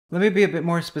Let me be a bit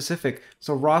more specific.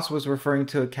 So Ross was referring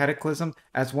to a cataclysm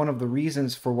as one of the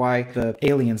reasons for why the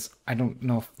aliens, I don't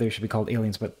know if they should be called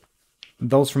aliens, but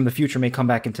those from the future may come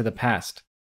back into the past.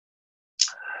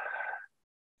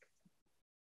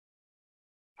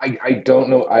 I don't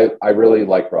know. I really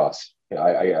like Ross.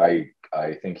 I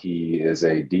think he is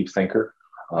a deep thinker.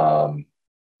 Um,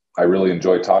 I really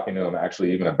enjoy talking to him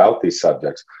actually even about these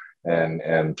subjects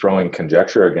and throwing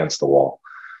conjecture against the wall.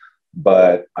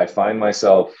 But I find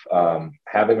myself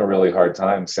having a really hard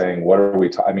time saying, what are we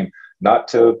I mean, not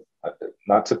to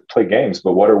not to play games,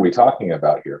 but what are we talking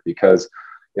about here? Because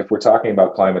if we're talking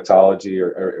about climatology,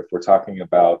 or if we're talking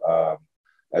about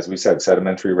as we said,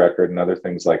 sedimentary record and other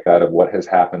things like that of what has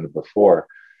happened before,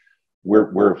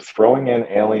 we're throwing in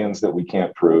aliens that we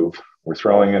can't prove. We're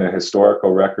throwing in a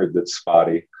historical record that's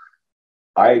spotty.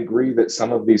 I agree that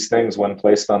some of these things, when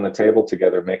placed on the table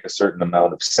together, make a certain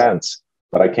amount of sense,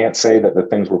 but I can't say that the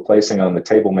things we're placing on the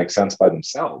table make sense by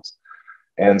themselves.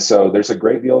 And so there's a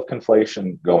great deal of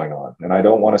conflation going on. And I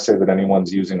don't want to say that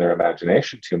anyone's using their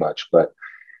imagination too much, but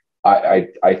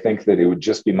I think that it would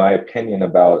just be my opinion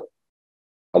about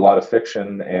a lot of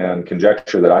fiction and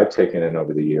conjecture that I've taken in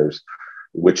over the years,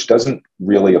 which doesn't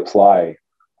really apply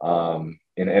in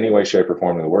any way, shape, or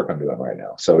form to the work I'm doing right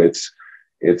now. So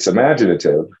it's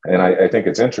imaginative, and I think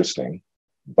it's interesting,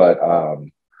 but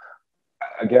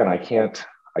again, I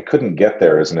couldn't get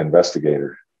there as an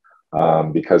investigator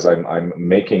because I'm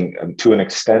making, to an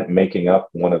extent, making up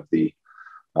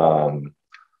um,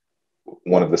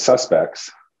 one of the suspects,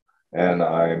 and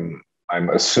I'm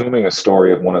assuming a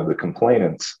story of one of the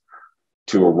complainants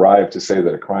to arrive to say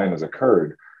that a crime has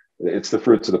occurred. It's the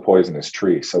fruits of the poisonous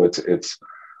tree. So it's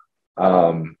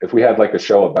if we had like a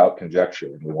show about conjecture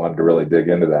and we wanted to really dig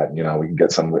into that, we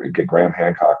can get Graham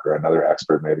Hancock or another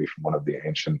expert, maybe from one of the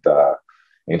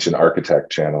ancient architect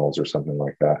channels or something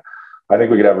like that. I think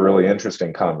we could have a really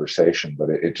interesting conversation, but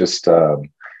it just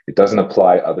it doesn't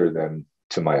apply other than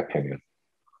to my opinion.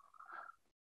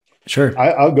 Sure.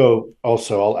 I'll go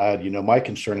also. I'll add, my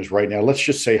concern is right now, let's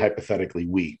just say hypothetically,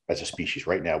 we as a species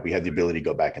right now, we have the ability to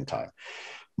go back in time.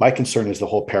 My concern is the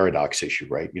whole paradox issue,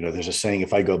 right? There's a saying,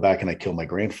 if I go back and I kill my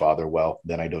grandfather, well,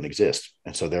 then I don't exist.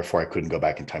 And so therefore I couldn't go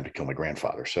back in time to kill my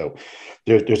grandfather. So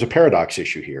there's a paradox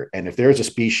issue here. And if there's a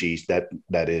species that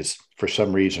is for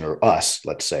some reason, or us,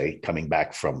 let's say, coming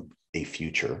back from a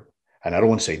future, and I don't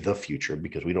want to say the future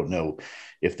because we don't know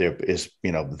if there is,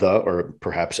 the or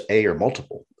perhaps a or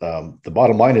multiple. The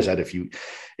bottom line is that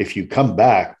if you come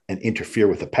back and interfere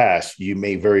with the past, you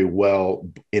may very well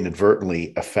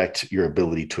inadvertently affect your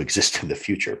ability to exist in the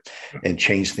future and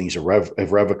change things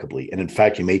irrevocably. And in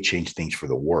fact, you may change things for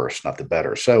the worse, not the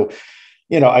better. So,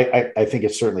 I think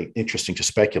it's certainly interesting to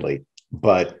speculate,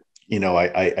 but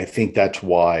I think that's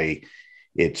why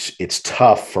it's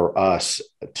tough for us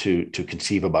to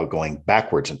conceive about going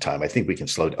backwards in time. I think we can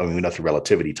we know through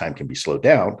relativity, time can be slowed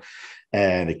down,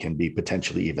 and it can be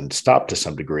potentially even stopped to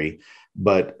some degree.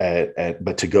 But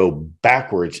to go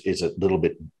backwards is a little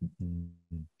bit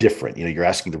different. You're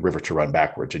asking the river to run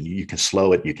backwards, and you can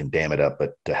slow it, you can dam it up,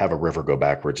 but to have a river go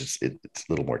backwards, it's a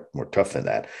little more tough than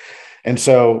that. And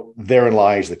so therein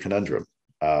lies the conundrum.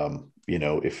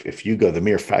 If you go, the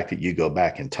mere fact that you go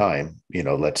back in time,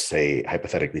 let's say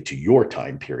hypothetically to your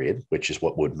time period, which is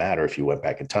what would matter if you went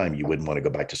back in time, you wouldn't want to go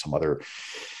back to some other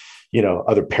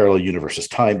parallel universe's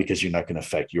time because you're not going to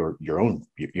affect your own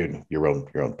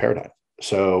paradigm.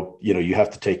 So, you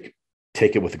have to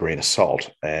take it with a grain of salt.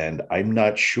 And that I'm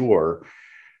not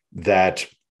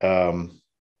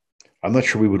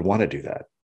sure we would want to do that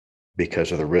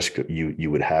because of the risk you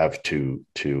would have to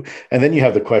and then you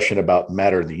have the question about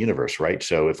matter in the universe, right?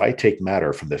 So if I take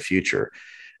matter from the future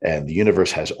and the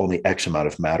universe has only X amount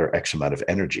of matter, X amount of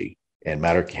energy, and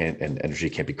matter can't and energy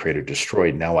can't be created or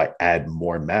destroyed. Now I add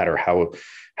more matter.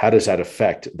 How does that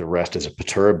affect the rest? Does it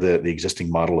perturb the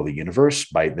existing model of the universe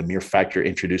by the mere fact you're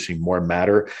introducing more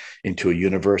matter into a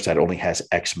universe that only has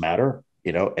X matter?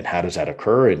 And how does that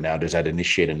occur? And now does that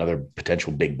initiate another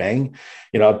potential Big Bang?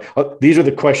 These are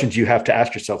the questions you have to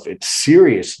ask yourself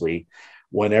seriously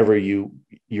whenever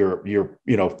you're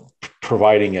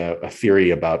providing a theory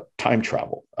about time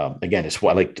travel. Again, it's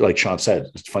like Sean said,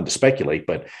 it's fun to speculate,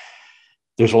 but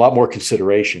there's a lot more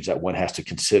considerations that one has to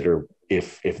consider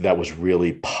if that was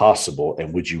really possible,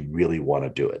 and would you really want to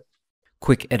do it?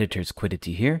 Quick editor's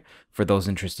quiddity here. For those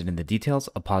interested in the details,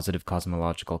 a positive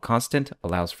cosmological constant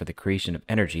allows for the creation of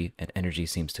energy, and energy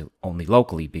seems to only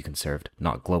locally be conserved,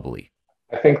 not globally.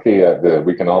 I think the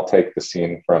we can all take the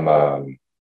scene from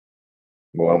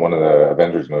one of the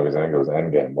Avengers movies. I think it was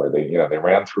Endgame, where they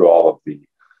ran through all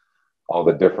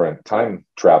the different time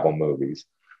travel movies,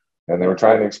 And they were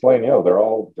trying to explain, they're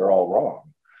all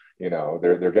wrong.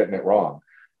 They're getting it wrong.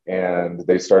 And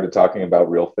they started talking about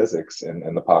real physics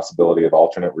and the possibility of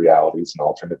alternate realities and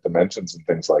alternate dimensions and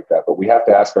things like that. But we have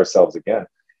to ask ourselves again,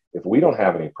 if we don't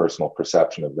have any personal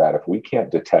perception of that, if we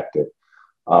can't detect it,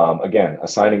 again,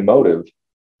 assigning motive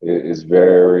is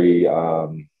very,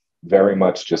 very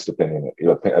much just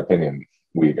opinion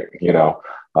weaving.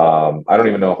 I don't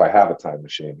even know if I have a time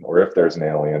machine or if there's an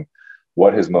alien,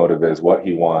 what his motive is, what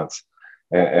he wants,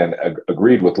 and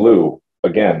agreed with Lou.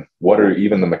 Again, what are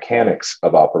even the mechanics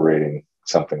of operating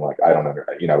something like, I don't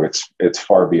know, it's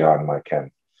far beyond my ken.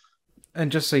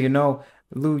 And just so you know,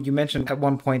 Lou, you mentioned at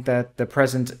one point that the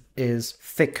present is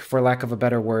thick, for lack of a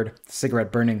better word,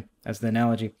 cigarette burning as the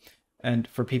analogy. And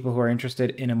for people who are interested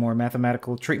in a more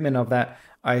mathematical treatment of that,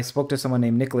 I spoke to someone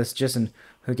named Nicholas Gissen,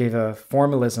 who gave a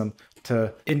formalism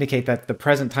to indicate that the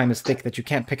present time is thick, that you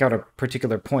can't pick out a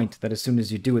particular point, that as soon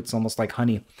as you do, it's almost like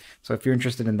honey. So if you're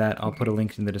interested in that, I'll put a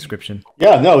link in the description.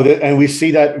 Yeah, no, and we see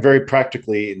that very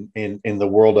practically in the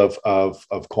world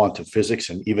of quantum physics,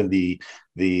 and even the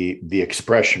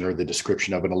expression or the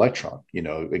description of an electron.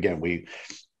 Again,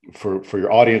 for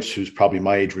your audience who's probably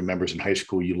my age remembers in high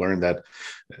school, you learned that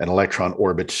an electron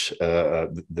orbits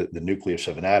the nucleus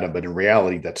of an atom, but in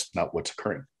reality, that's not what's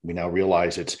occurring. We now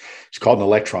realize it's called an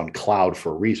electron cloud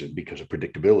for a reason, because of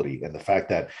predictability and the fact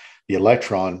that the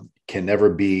electron can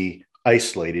never be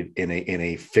isolated in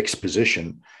a fixed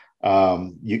position.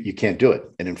 You can't do it,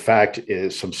 and in fact,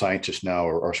 some scientists now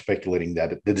are speculating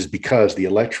that it is because the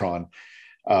electron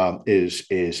is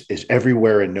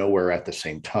everywhere and nowhere at the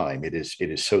same time. It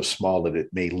is so small that it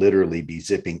may literally be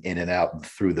zipping in and out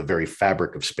through the very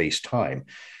fabric of space time,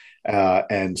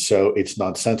 and so it's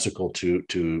nonsensical to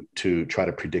try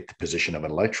to predict the position of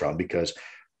an electron, because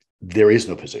there is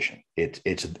no position.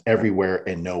 It's everywhere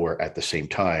and nowhere at the same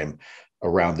time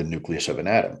around the nucleus of an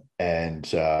atom, and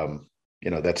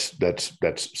that's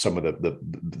some of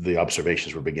the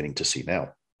observations we're beginning to see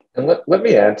now. And let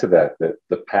me add to that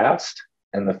the past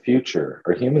and the future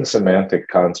are human semantic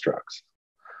constructs.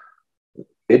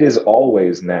 It is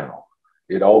always now.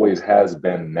 It always has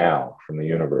been now from the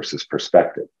universe's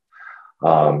perspective.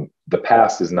 The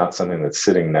past is not something that's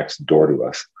sitting next door to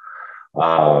us.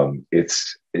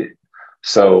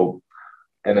 So,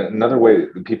 and another way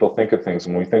that people think of things,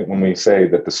 when we say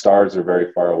that the stars are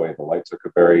very far away, the light took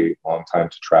a very long time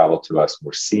to travel to us,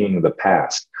 we're seeing the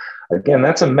past. Again,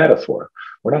 that's a metaphor.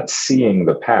 We're not seeing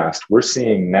the past, we're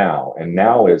seeing now. And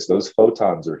now is those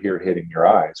photons are here hitting your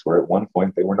eyes, where at one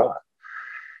point they were not.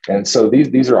 And so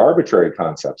these are arbitrary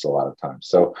concepts a lot of times.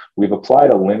 So we've applied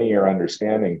a linear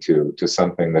understanding to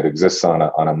something that exists on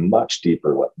a much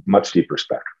deeper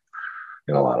spectrum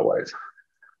in a lot of ways,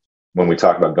 when we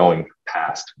talk about going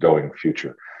past, going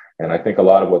future. And I think a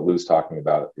lot of what Lou's talking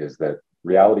about is that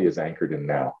reality is anchored in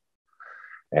now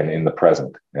and in the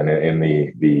present and in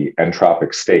the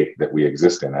entropic state that we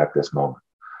exist in at this moment.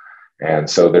 And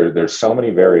so there's so many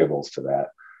variables to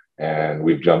that. And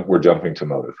we're jumping to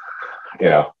motive.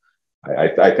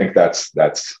 I think that's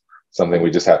something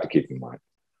we just have to keep in mind.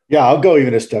 Yeah, I'll go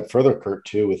even a step further, Kurt,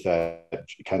 too, with that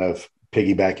kind of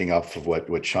piggybacking off of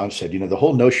what Sean said. The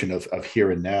whole notion of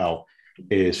here and now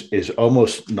is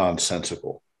almost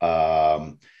nonsensical.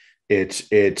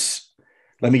 It's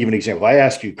let me give an example. I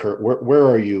ask you, Kurt, where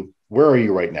are you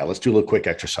right now? Let's do a little quick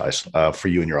exercise for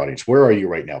you and your audience. Where are you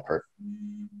right now, Kurt?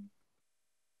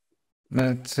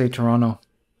 Let's say Toronto,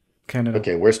 Canada.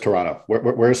 Okay, where's Toronto?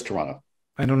 Where's Toronto?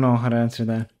 I don't know how to answer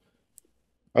that.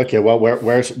 Okay, well,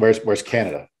 where's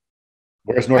Canada?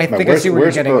 Where's North America? I see where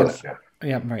you're getting Earth?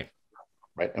 Yeah, right.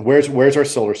 Right. And where's our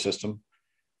solar system?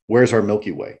 Where's our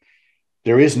Milky Way?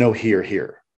 There is no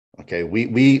here. Okay.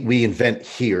 We invent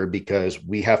here because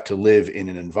we have to live in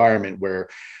an environment where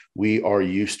we are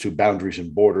used to boundaries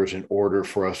and borders in order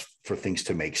for things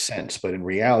to make sense. But in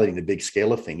reality, in the big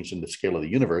scale of things, in the scale of the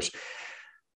universe,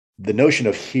 the notion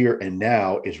of here and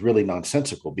now is really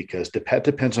nonsensical, because it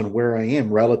depends on where I am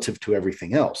relative to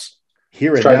everything else.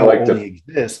 Here and now only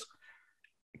exists.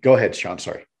 Go ahead, Sean.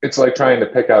 Sorry. It's like trying to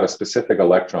pick out a specific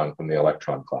electron from the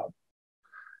electron cloud.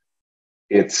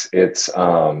 It's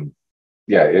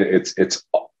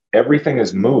everything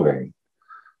is moving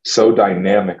so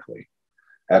dynamically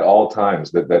at all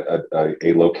times that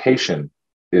a location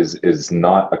is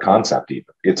not a concept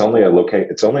even. It's only a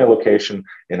location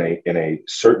in a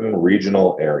certain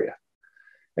regional area,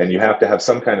 and you have to have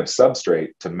some kind of substrate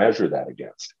to measure that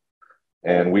against.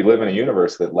 And we live in a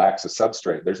universe that lacks a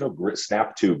substrate. There's no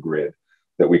snap tube grid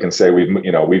that we can say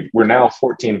we're now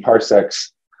 14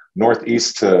 parsecs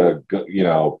northeast to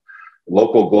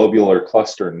local globular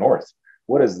cluster north.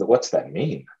 What's that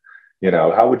mean?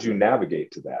 How would you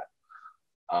navigate to that?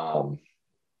 Um,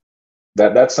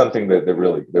 that's something that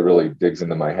really digs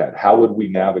into my head. How would we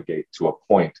navigate to a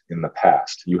point in the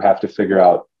past? You have to figure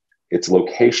out its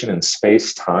location in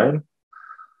space time.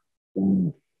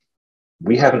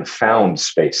 We haven't found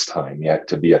space time yet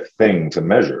to be a thing to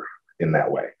measure in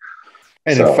that way.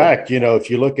 And in fact, if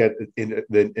you look at in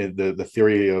the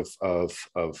theory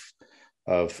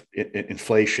of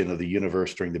inflation of the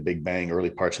universe during the Big Bang, early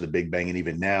parts of the Big Bang, and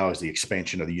even now, as the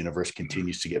expansion of the universe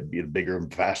continues to get bigger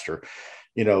and faster,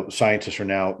 scientists are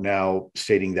now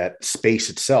stating that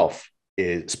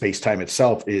space-time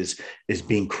itself is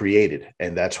being created,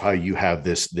 and that's how you have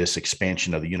this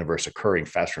expansion of the universe occurring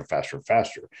faster and faster and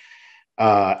faster.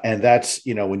 And that's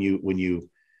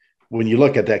when you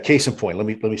look at that, case in point, let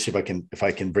me see if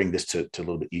I can bring this to a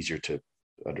little bit easier to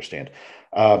understand.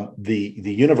 The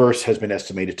universe has been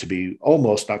estimated to be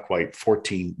almost, not quite,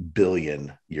 14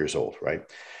 billion years old, right?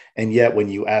 And yet, when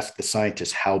you ask the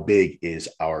scientists how big is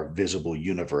our visible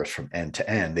universe from end to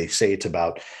end, they say it's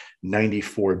about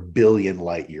 94 billion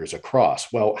light years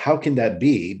across. Well, how can that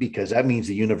be? Because that means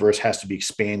the universe has to be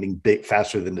expanding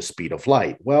faster than the speed of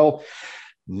light. Well,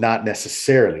 not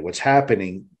necessarily. What's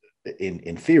happening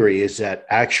in theory is that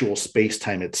actual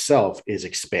space-time itself is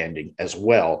expanding as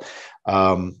well.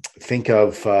 Think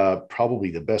of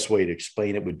probably the best way to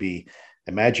explain it would be,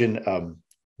 imagine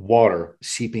water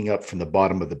seeping up from the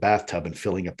bottom of the bathtub and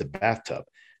filling up the bathtub.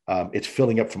 It's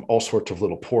filling up from all sorts of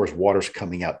little pores. Water's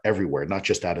coming out everywhere, not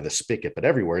just out of the spigot, but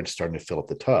everywhere. It's starting to fill up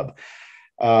the tub.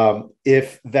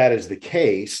 If that is the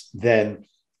case, then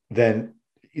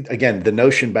again, the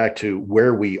notion back to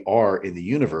where we are in the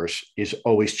universe is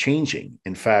always changing.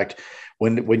 In fact,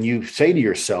 when you say to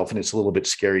yourself, and it's a little bit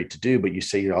scary to do, but you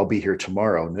say, I'll be here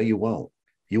tomorrow. No, you won't.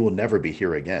 You will never be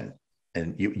here again.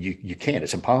 And you can't.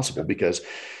 It's impossible, because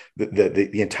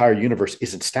the entire universe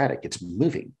isn't static. It's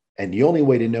moving. And the only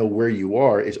way to know where you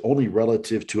are is only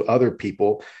relative to other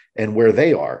people and where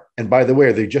they are. And by the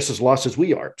way, they're just as lost as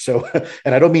we are. So,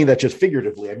 and I don't mean that just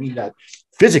figuratively. I mean that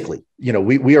physically.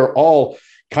 We are all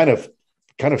kind of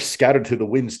scattered to the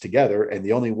winds together, and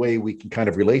the only way we can kind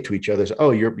of relate to each other is,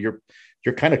 oh, you're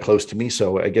kind of close to me,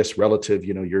 so I guess relative,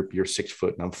 you're 6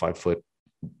 foot and I'm 5 foot,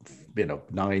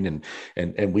 9,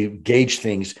 and we gauge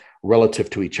things relative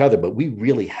to each other, but we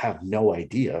really have no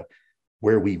idea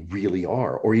where we really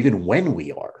are, or even when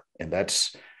we are, and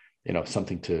that's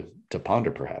something to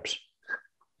ponder, perhaps.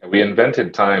 We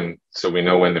invented time so we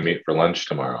know when to meet for lunch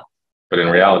tomorrow, but in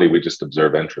reality, we just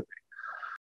observe entropy.